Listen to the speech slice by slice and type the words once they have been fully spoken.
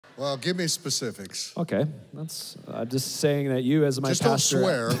Well, give me specifics. Okay, that's I'm just saying that you as my just pastor.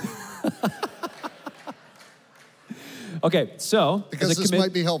 Just don't swear. Okay, so because this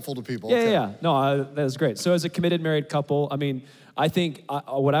might be helpful to people. Yeah, okay. yeah. No, that is great. So as a committed married couple, I mean, I think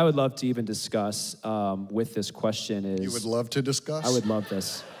what I would love to even discuss with this question is... You would love to discuss? I would love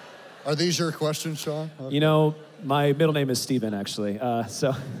this. Are these your questions, Sean? Okay. You know, my middle name is Stephen, actually.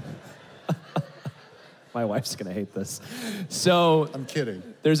 So my wife's going to hate this. So I'm kidding.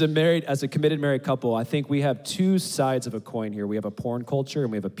 As a committed married couple, I think we have two sides of a coin here. We have a porn culture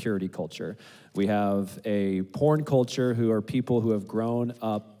and we have a purity culture. We have a porn culture who are people who have grown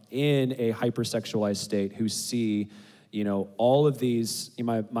up in a hyper-sexualized state who see, you know, all of these,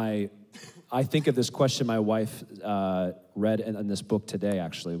 I think of this question my wife read in this book today,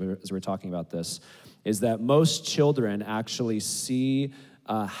 actually, as we were talking about this, is that most children actually see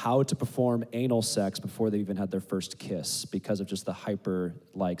how to perform anal sex before they even had their first kiss because of just the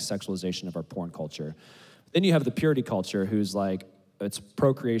sexualization of our porn culture. Then you have the purity culture who's like, it's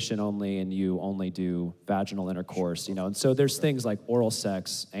procreation only and you only do vaginal intercourse, you know. And so there's things like oral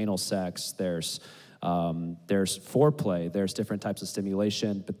sex, anal sex, there's foreplay, there's different types of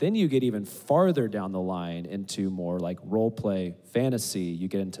stimulation, but then you get even farther down the line into more like role play, fantasy, you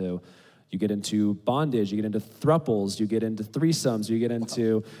get into bondage, you get into thruples, you get into threesomes, you get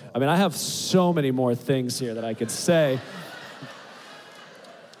into, I mean, I have so many more things here that I could say.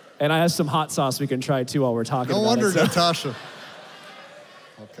 And I have some hot sauce we can try too while we're talking about it. No wonder, Natasha.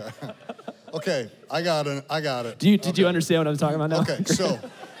 Okay. Okay, I got it. Did you understand what I'm talking about now? Okay, so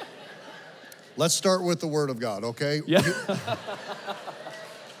let's start with the Word of God, okay? Yeah.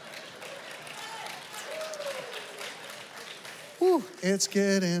 Whew, it's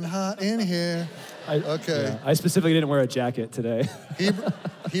getting hot in here. Okay. I specifically didn't wear a jacket today.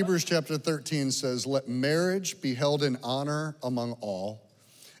 Hebrews chapter 13 says, "Let marriage be held in honor among all,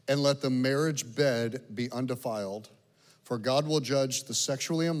 and let the marriage bed be undefiled. For God will judge the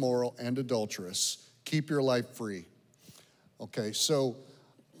sexually immoral and adulterous. Keep your life free." Okay, so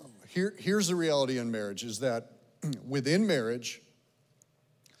here's the reality in marriage is that within marriage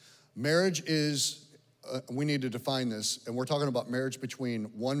is, we need to define this, and we're talking about marriage between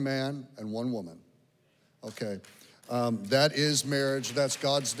one man and one woman. Okay, that is marriage. That's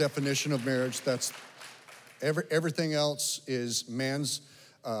God's definition of marriage. That's everything else is man's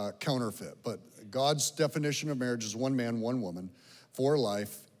counterfeit, but God's definition of marriage is one man, one woman for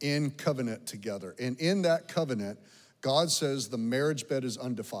life in covenant together. And in that covenant, God says the marriage bed is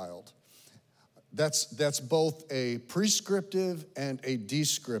undefiled. That's both a prescriptive and a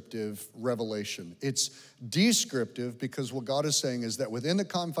descriptive revelation. It's descriptive because what God is saying is that within the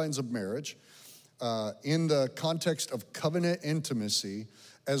confines of marriage, in the context of covenant intimacy,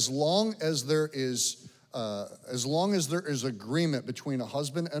 as long as there is agreement between a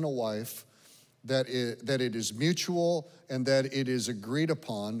husband and a wife, that it is mutual and that it is agreed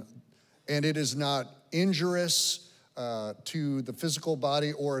upon, and it is not injurious to the physical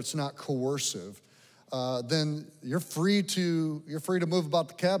body, or it's not coercive, then you're free to move about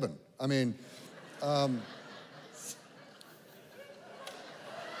the cabin. I mean, I'm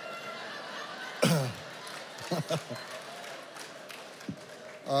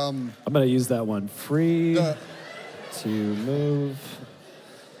gonna use that one. Free to move.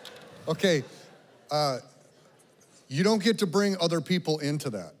 Okay, you don't get to bring other people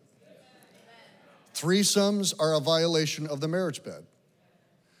into that. Threesomes are a violation of the marriage bed.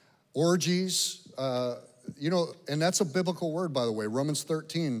 Orgies, and that's a biblical word, by the way. Romans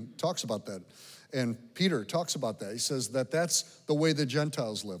 13 talks about that. And Peter talks about that. He says that that's the way the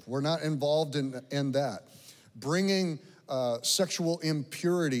Gentiles live. We're not involved in that. Bringing sexual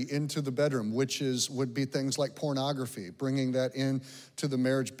impurity into the bedroom, which would be things like pornography, bringing that into the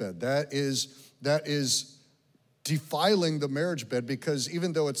marriage bed. That is defiling the marriage bed, because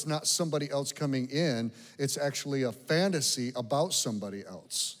even though it's not somebody else coming in, it's actually a fantasy about somebody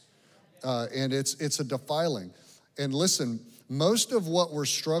else. And it's a defiling. And listen, most of what we're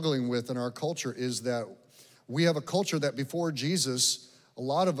struggling with in our culture is that we have a culture that before Jesus, a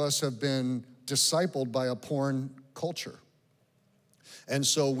lot of us have been discipled by a porn culture. And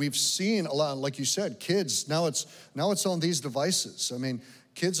so we've seen a lot, like you said, kids, now it's on these devices. I mean,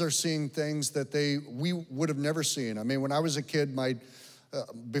 kids are seeing things that we would have never seen. I mean, when I was a kid,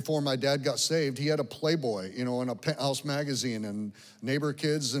 before my dad got saved, he had a Playboy, in a Penthouse magazine, and neighbor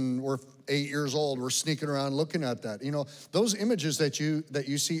kids, and we're 8 years old, we're sneaking around looking at that. Those images that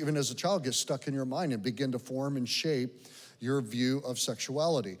you see even as a child get stuck in your mind and begin to form and shape your view of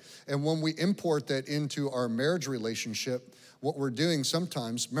sexuality. And when we import that into our marriage relationship, what we're doing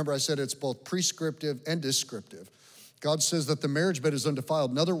sometimes, remember I said it's both prescriptive and descriptive. God says that the marriage bed is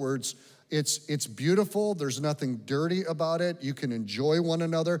undefiled. In other words, it's beautiful. There's nothing dirty about it. You can enjoy one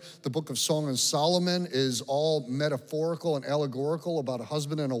another. The book of Song of Solomon is all metaphorical and allegorical about a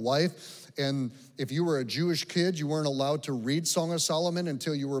husband and a wife. And if you were a Jewish kid, you weren't allowed to read Song of Solomon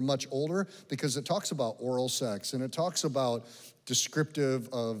until you were much older, because it talks about oral sex and it talks about descriptive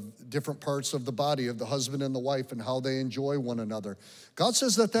of different parts of the body of the husband and the wife and how they enjoy one another. God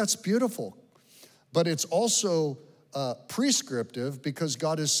says that that's beautiful, but it's also prescriptive, because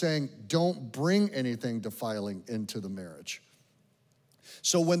God is saying, don't bring anything defiling into the marriage.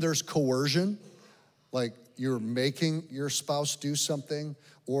 So when there's coercion, like you're making your spouse do something,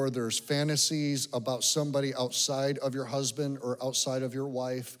 or there's fantasies about somebody outside of your husband or outside of your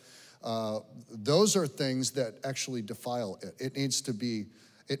wife, those are things that actually defile it. It needs to be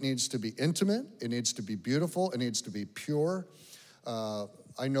intimate, it needs to be beautiful, it needs to be pure.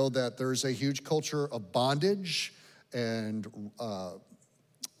 I know that there's a huge culture of bondage and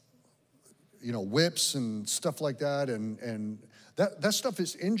whips and stuff like that, and that stuff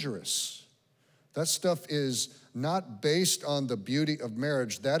is injurious. That stuff is not based on the beauty of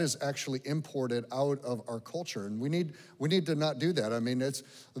marriage. That is actually imported out of our culture, and we need to not do that. I mean,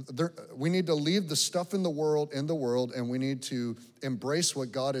 we need to leave the stuff in the world, and we need to embrace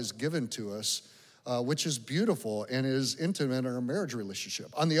what God has given to us, which is beautiful and is intimate in our marriage relationship.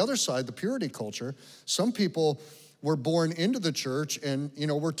 On the other side, the purity culture, some people were born into the church, and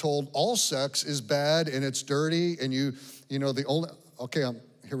we're told all sex is bad and it's dirty, and here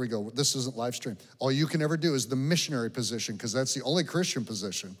we go. This isn't live stream. All you can ever do is the missionary position, because that's the only Christian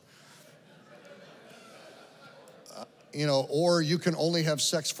position. Or you can only have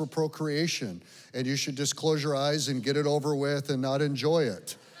sex for procreation, and you should just close your eyes and get it over with and not enjoy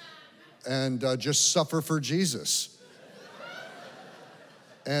it, and just suffer for Jesus.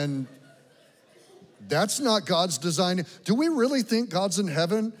 And that's not God's design. Do we really think God's in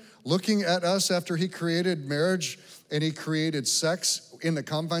heaven looking at us after he created marriage and he created sex in the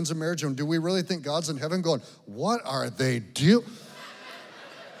confines of marriage? And do we really think God's in heaven going, what are they doing?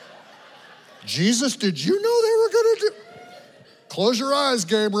 Jesus, did you know they were going to do? Close your eyes,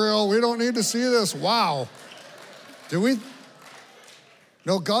 Gabriel. We don't need to see this. Wow. Do we?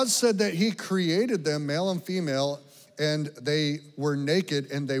 No, God said that he created them, male and female, and they were naked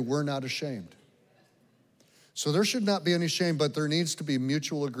and they were not ashamed. So there should not be any shame, but there needs to be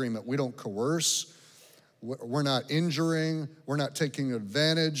mutual agreement. We don't coerce. We're not injuring. We're not taking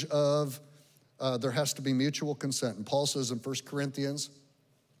advantage of. There has to be mutual consent. And Paul says in 1 Corinthians,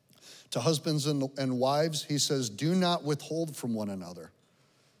 to husbands and wives, he says, do not withhold from one another.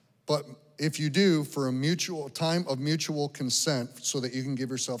 But if you do, for a mutual time of mutual consent, so that you can give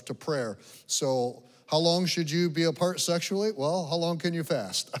yourself to prayer. So how long should you be apart sexually? Well, how long can you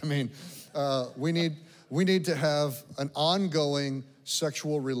fast? I mean, we need to have an ongoing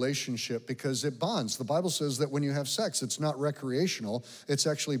sexual relationship, because it bonds. The Bible says that when you have sex, it's not recreational. It's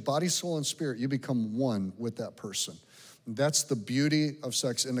actually body, soul, and spirit. You become one with that person. That's the beauty of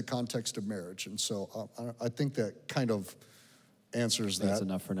sex in the context of marriage. And so I think that kind of answers that. That's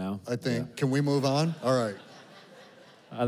enough for now. I think. Yeah. Can we move on? All right.